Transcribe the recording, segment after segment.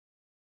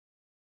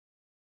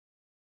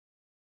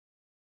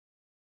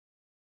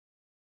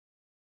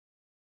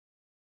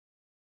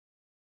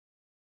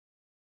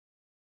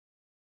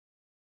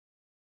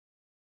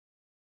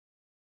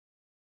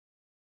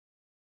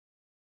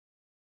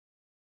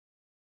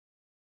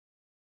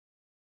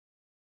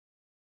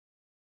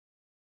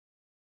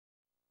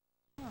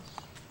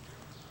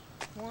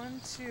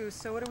1, 2.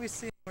 So what do we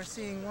see? We're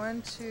seeing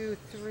 1, 2,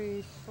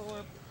 3,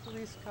 4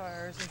 police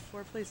cars and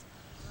 4 police.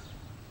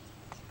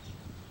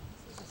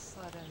 This is a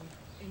sudden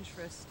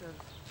interest of.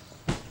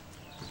 Is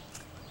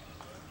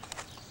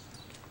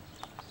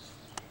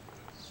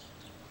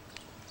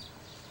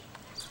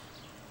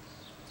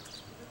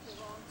it the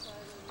wrong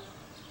side of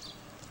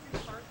the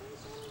parking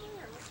zone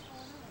or what's going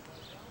on?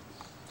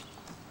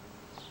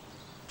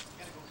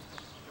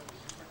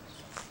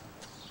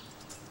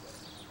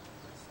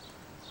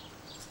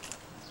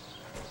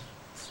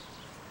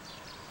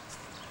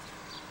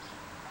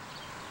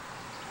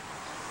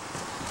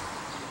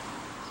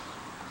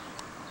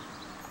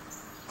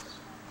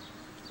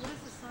 What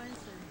does the sign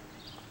say?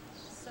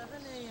 7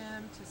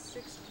 a.m. to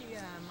 6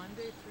 p.m.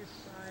 Monday through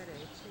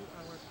Friday,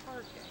 2-hour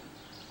parking.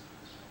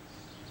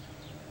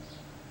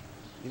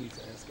 You need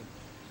to ask him.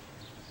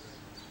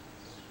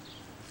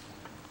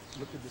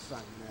 Look at the sign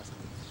and ask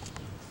him.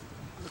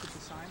 Look at the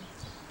sign.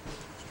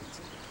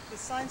 The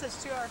sign says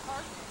 2-hour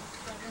parking.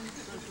 7 to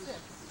 6.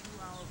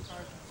 2-hour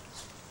parking.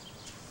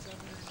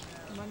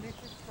 7 Monday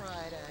through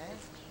Friday.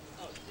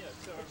 Oh, yeah,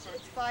 2-hour parking.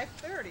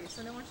 It's 5:30,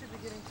 so no one should be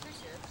getting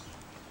tickets.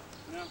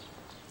 No.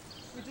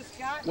 We just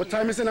got What here.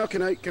 time is it now?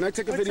 Can I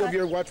take a video of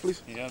your watch,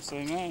 please? You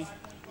absolutely may.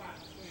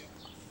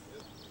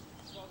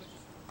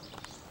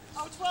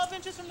 Oh, 12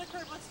 inches from the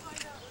curb. Let's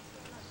find out what's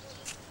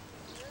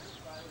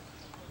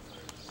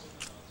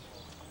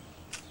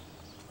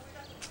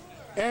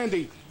going on.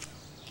 Andy,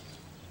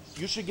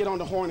 you should get on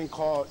the horn and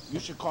call. You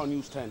should call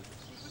News 10.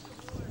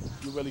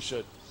 You really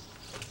should.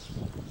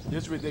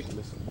 It's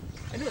ridiculous.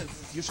 It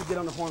is. You should get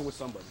on the horn with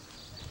somebody.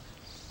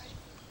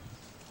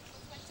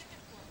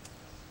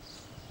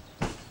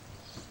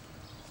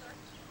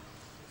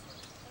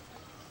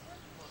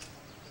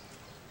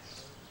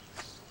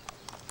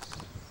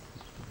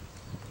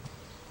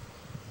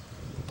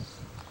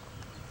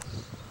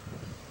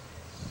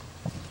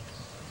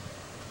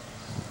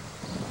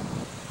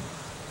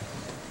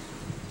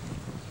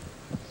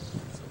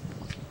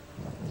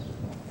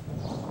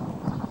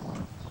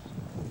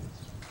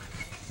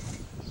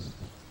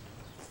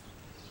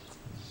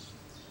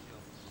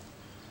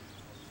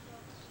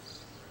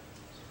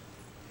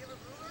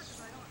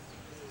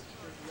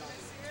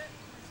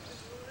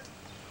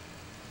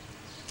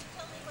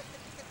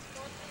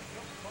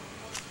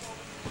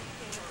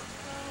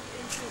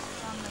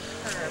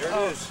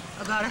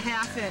 About a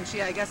 ½ inch.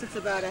 Yeah, I guess it's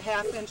about a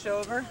 ½ inch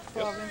over.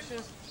 12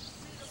 inches.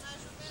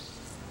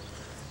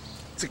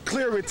 It's a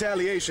clear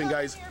retaliation,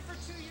 guys. I've been here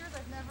for 2 years.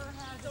 I've never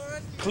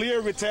had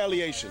Clear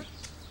retaliation.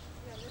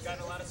 Got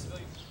a lot of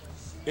civilians.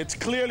 It's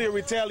clearly a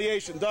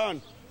retaliation.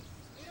 Don,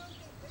 We don't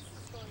think this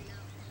is going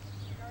out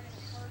regarding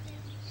the parking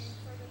being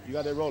further. you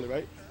got that rolling,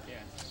 right? Yeah.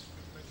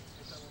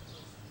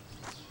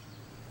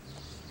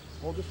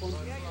 Hold this one.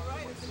 Yeah, you're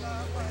right. It's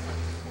about what?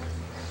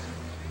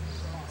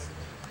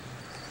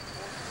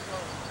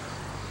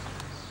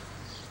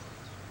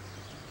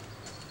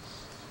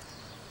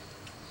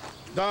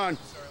 Don,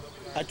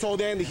 I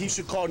told Andy he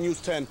should call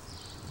News 10.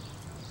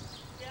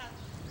 Yeah.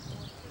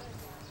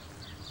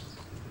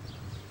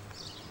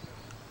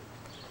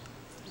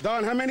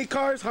 Don, how many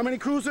cars? How many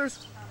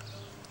cruisers?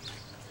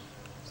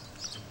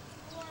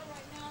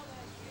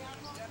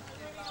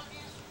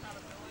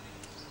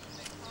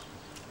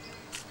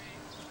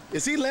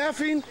 Is he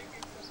laughing?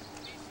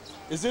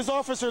 Is this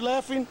officer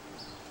laughing?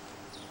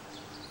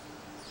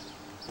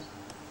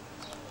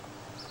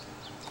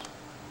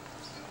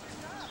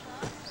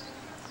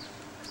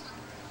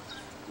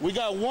 We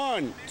got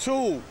 1,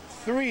 2,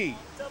 3,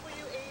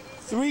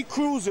 3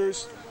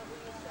 cruisers.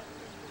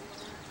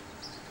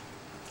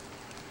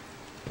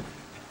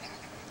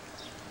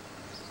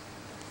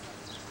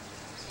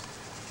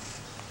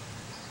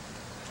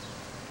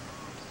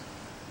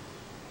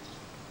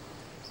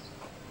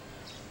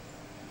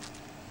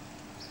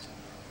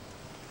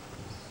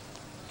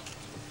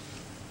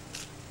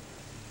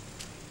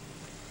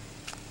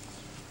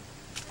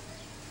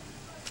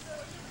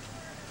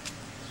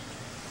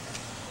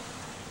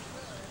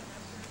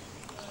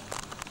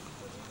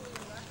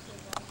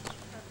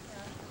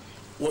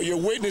 What you're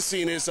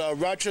witnessing is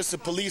Rochester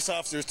police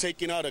officers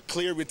taking out a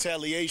clear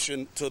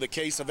retaliation to the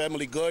case of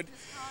Emily Good.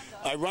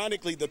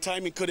 Ironically, the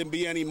timing couldn't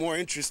be any more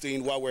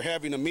interesting while we're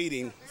having a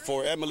meeting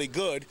for Emily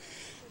Good.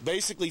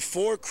 Basically,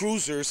 4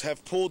 cruisers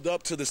have pulled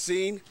up to the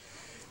scene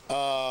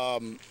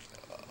of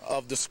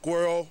the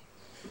squirrel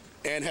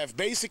and have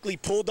basically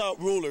pulled out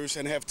rulers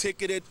and have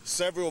ticketed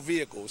several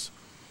vehicles.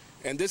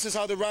 And this is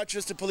how the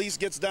Rochester police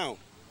gets down.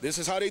 This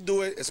is how they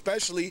do it,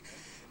 especially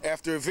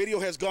after a video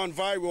has gone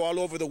viral all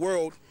over the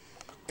world.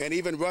 And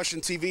even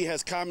Russian TV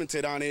has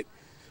commented on it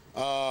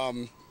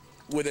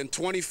within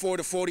 24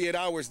 to 48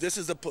 hours. This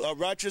is the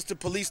Rochester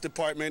Police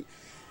Department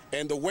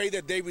and the way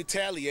that they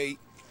retaliate.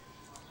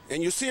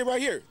 And you see it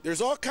right here. There's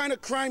all kind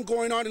of crime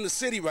going on in the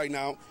city right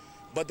now,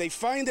 but they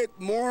find it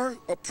more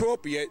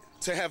appropriate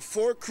to have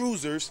 4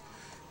 cruisers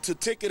to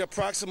ticket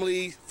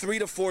approximately 3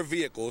 to 4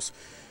 vehicles.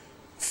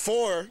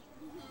 4,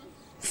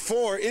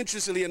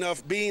 interestingly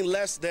enough, being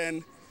less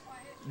than,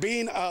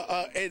 being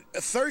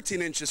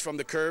 13 inches from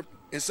the curb,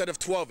 instead of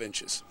 12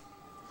 inches.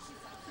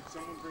 Did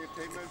someone bring a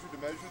tape measure to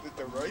measure that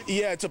they're right?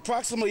 Yeah, it's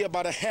approximately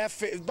about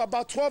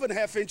about 12 and a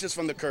half inches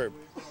from the curb.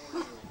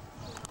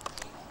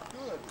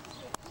 Good.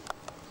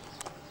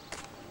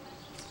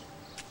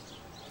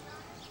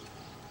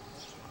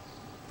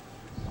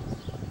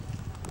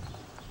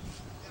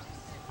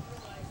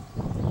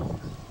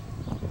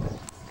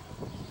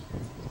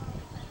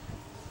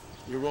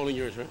 You're rolling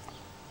yours, right?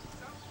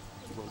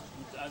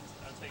 I'll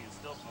take it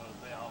still photos,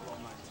 but I'll roll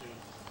mine too.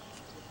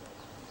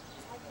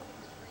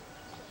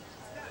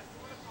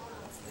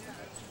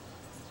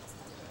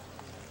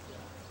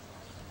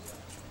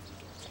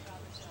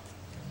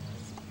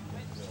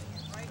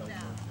 Right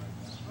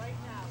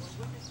now,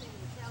 we're witnessing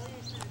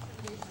retaliation and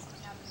intimidation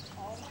happening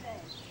all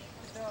day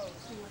to those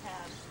who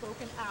have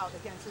spoken out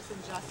against this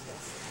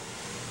injustice.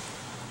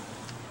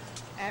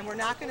 And we're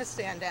not going to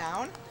stand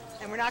down,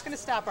 and we're not going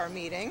to stop our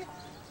meeting,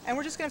 and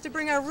we're just going to have to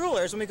bring our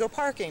rulers when we go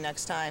parking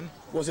next time.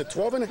 Was it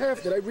 12 and a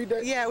half? Did I read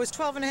that? Yeah, it was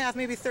 12 and a half,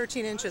 maybe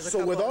 13 inches.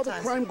 So with all the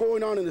crime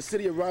going on in the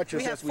city of Rochester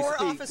we have as we four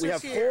speak, officers we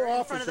have here 4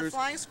 in front of the officers,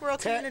 Flying Squirrel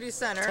Community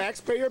Center,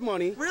 taxpayer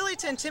money, really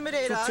to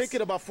intimidate to us, ticket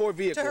about 4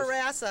 vehicles. to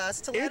harass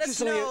us, to let us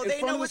Interestingly, know in they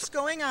front know of what's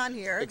going on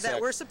here, Exactly.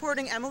 that we're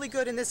supporting Emily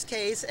Good in this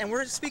case, and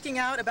we're speaking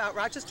out about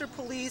Rochester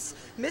Police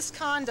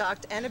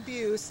misconduct and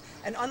abuse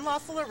and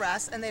unlawful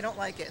arrest, and they don't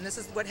like it, and this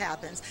is what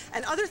happens.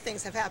 And other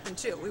things have happened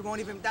too. We won't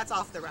even, that's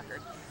off the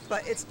record.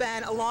 But it's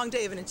been a long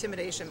day of an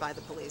intimidation by the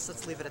police.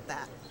 Let's leave it at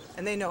that.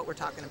 And they know what we're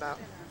talking about.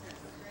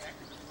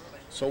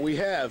 So we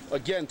have,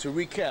 again, to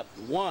recap,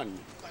 1,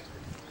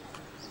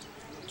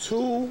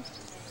 2,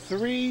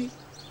 3,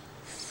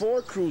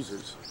 4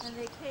 cruisers. And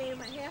they came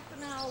a half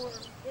an hour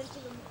into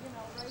the,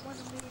 right when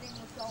the meeting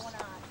was going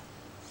on.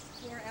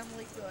 Poor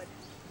Emily Good.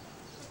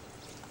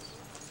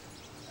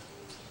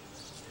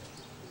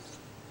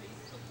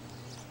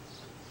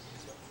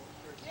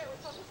 Yeah,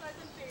 we're publicized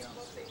on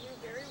Facebook. They knew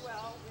very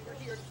well we were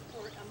here to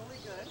support Emily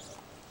Good,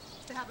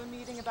 to have a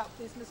meeting about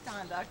police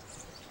misconduct.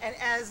 And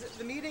as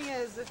the meeting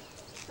is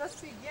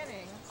just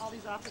beginning, all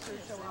these officers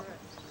show up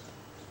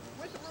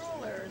with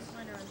rulers.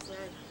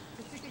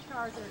 The ticket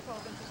cards are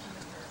 12 inches from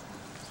the curb.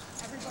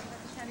 Everybody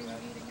that's attending the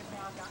meeting has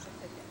now gotten a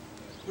ticket.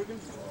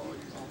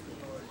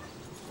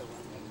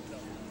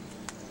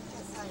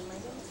 Hi, my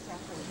name is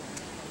Catherine.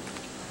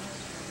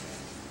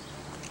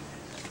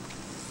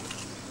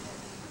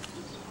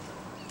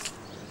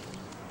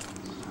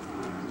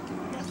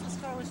 Yes, this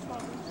car was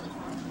 12 inches.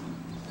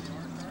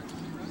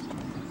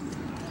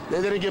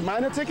 They didn't give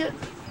mine a ticket?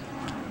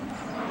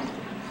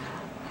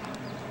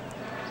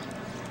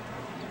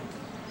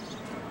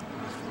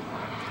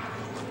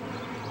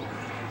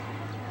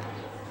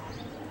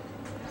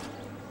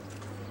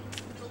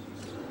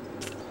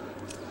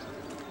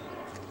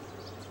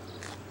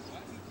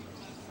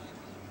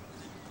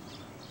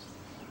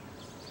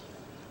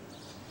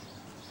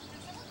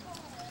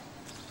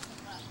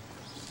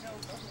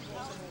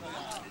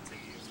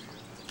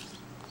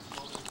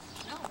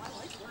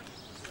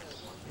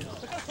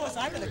 Look how close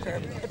I'm to the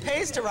curb. It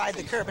pays to ride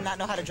the curb and not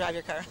know how to drive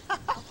your car.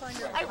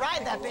 I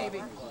ride that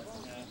baby.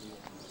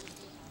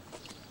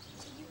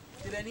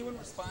 Did anyone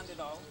respond at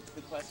all to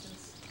the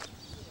questions?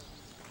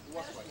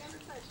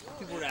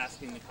 People were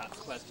asking the cops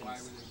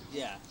questions.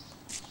 Yeah.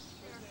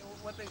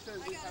 What they said,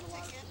 we had a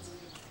lot of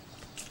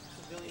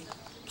Civilian.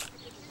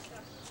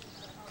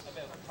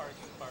 About the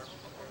parking bar.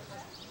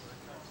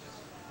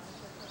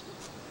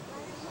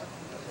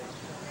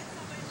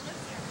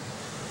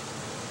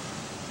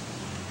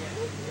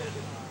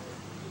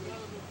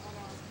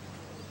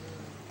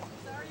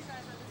 Sorry, you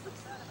guys, I'm just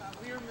upset about it.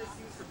 We are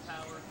misuse of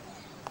power.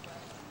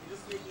 You're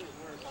just making it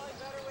worse. Probably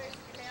better ways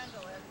to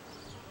handle it.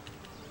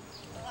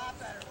 A lot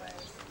better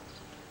ways.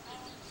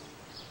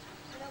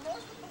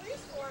 Most of the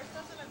police force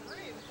doesn't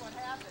agree with what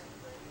happened.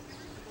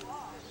 The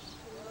law.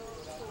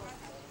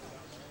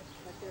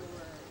 But there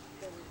were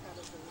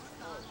probably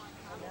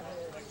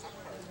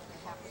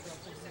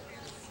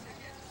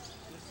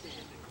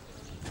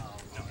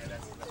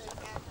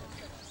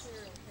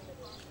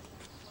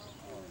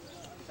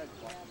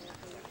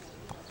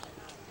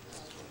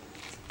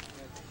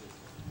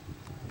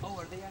Oh,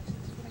 are they actually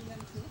putting them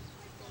too?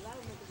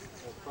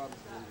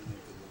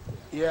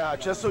 Yeah,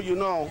 just so you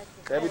know,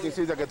 everything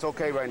seems like it's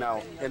okay right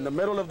now. In the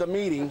middle of the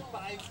meeting,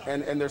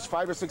 and there's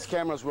 5 or 6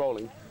 cameras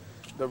rolling,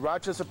 the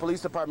Rochester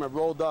Police Department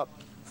rolled up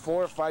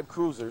 4 or 5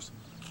 cruisers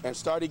and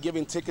started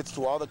giving tickets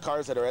to all the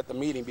cars that are at the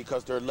meeting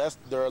because they're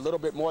a little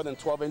bit more than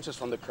 12 inches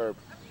from the curb.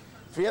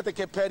 Fíjate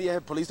que petty es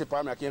el police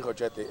department aquí en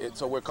Rochester.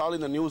 So we're calling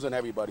the news on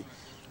everybody.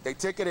 They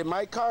ticketed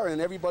my car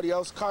and everybody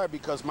else's car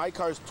because my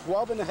car is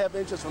 12 and a half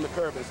inches from the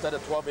curb instead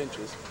of 12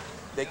 inches.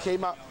 They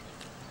came out,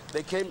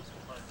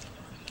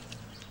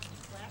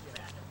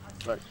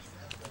 right.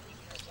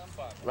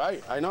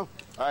 Right, I know.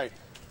 All right.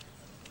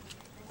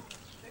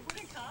 They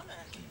wouldn't comment.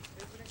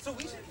 So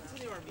we should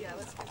continue our meeting. Yeah,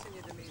 let's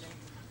continue the meeting.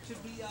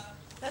 Should we,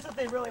 That's what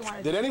they really want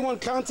to Did do. anyone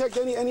contact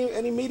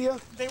any media?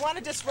 They want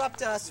to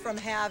disrupt us from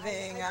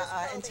having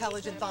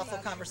intelligent, thoughtful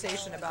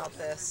conversation about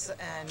this.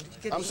 And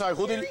get I'm sorry,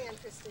 who did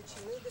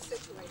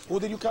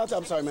you contact?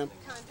 I'm sorry, ma'am.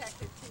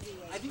 Contacted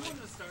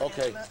TVA.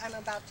 Okay, I'm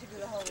about to do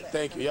the whole list.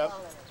 thank you. Yep.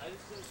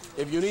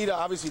 If you need,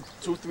 obviously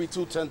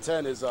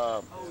 232-1010 is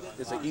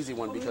an easy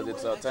one because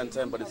it's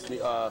 1010, but it's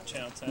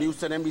News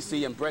 10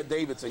 NBC and Brett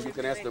Davidson. You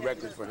can ask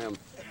directly for him.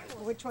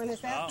 Which one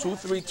is that?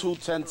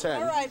 232-1010.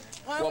 All right.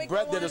 Why don't Well, we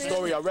Brett go did a on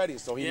story already,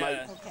 so he Yeah,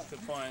 might. Okay.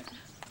 good point.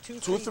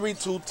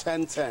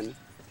 232-1010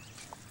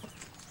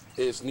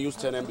 is News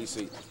 10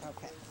 NBC.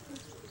 Okay.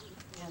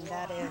 And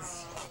that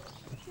is.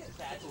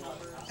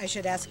 I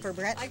should ask for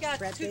Brett. I got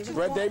Brett Davis.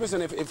 Brett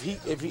Davidson, if he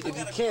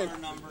can't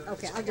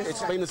Okay, I'll just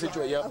explain the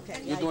situation. Yep.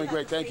 Okay. You're doing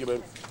great. Thank you,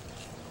 babe.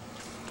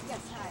 Yes,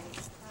 hi.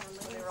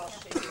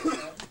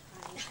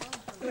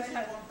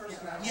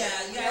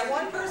 Yeah,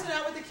 one person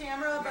out with the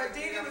camera, but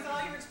Davey, with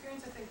all your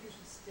experience, I think you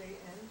should stay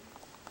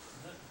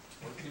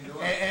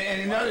in.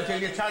 And another thing,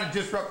 they're trying to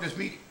disrupt this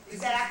meeting.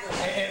 Exactly.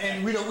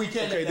 And we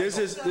can't. Okay, let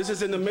that this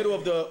is in the middle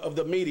of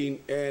the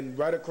meeting, and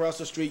right across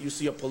the street you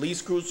see a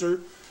police cruiser.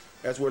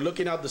 As we're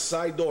looking out the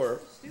side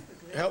door,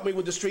 help me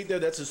with the street there.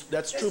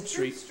 That's Troop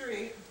Street,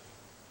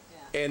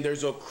 and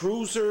there's a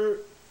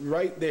cruiser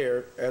right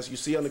there, as you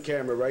see on the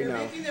camera right They're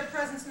now. making their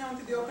presence known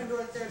through the open door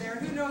that they're there.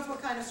 Who knows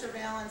what kind of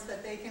surveillance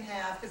that they can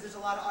have, because there's a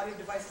lot of audio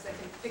devices that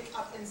can pick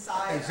up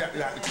inside.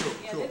 Exactly, true.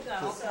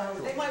 So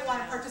they might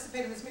want to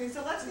participate in this meeting.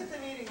 So let's get the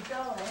meeting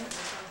going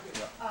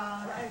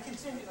and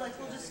continue. Like,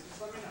 we'll just.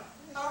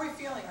 How are we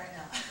feeling right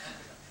now?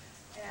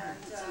 And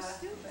It's so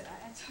stupid.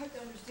 It's hard to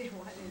understand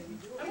why they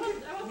would do it. I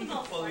want them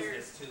all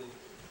fired. too.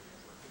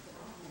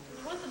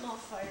 I want them all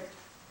fired.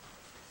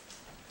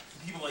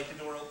 People like the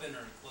door open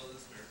or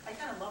closed or. I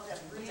kind of love that.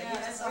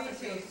 It's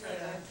suffocate.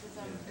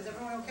 Is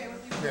everyone okay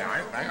with you? Yeah, I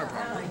have a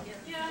problem.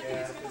 Yeah, I think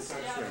it's gonna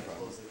stay out.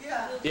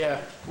 Yeah.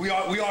 Yeah. We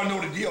all know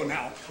the deal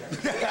now.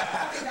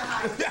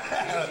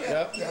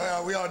 Yep.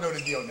 Yeah, we all know the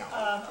deal now.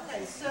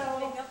 Okay, so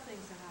Make up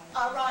things to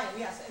hide. Ryan,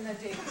 yes, and then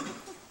David.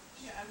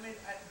 Yeah, I mean,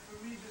 for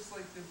me, just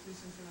like the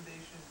police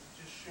intimidation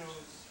just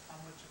shows how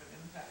much of an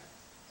impact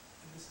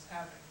this is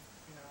having,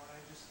 you know, and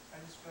I just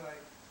feel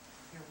like,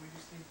 you know, we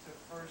just need to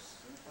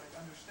first, like,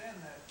 understand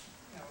that,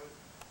 you know,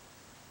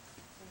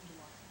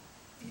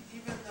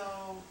 even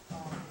though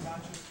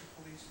Rochester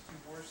police do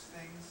worse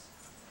things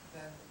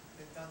than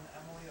they've done to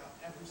Emily on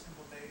every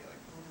single day, like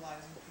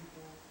brutalizing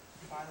people,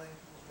 violating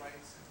people's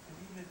rights, and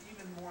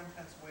even more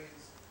intense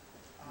ways,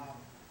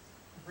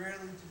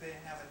 rarely do they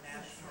have a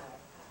national.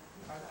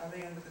 Are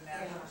they under the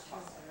national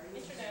spotlight?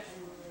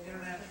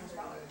 International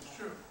spotlight. It's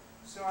true.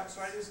 So I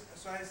just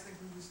think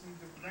we just need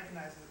to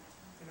recognize that,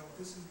 you know,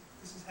 this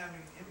is having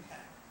an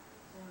impact,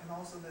 and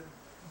also that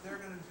they're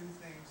going to do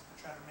things to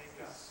try to make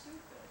us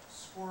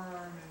squirm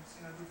and,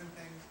 you know, different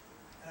things.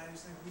 And I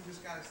just think we just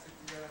got to stick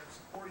together and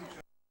support each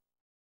other.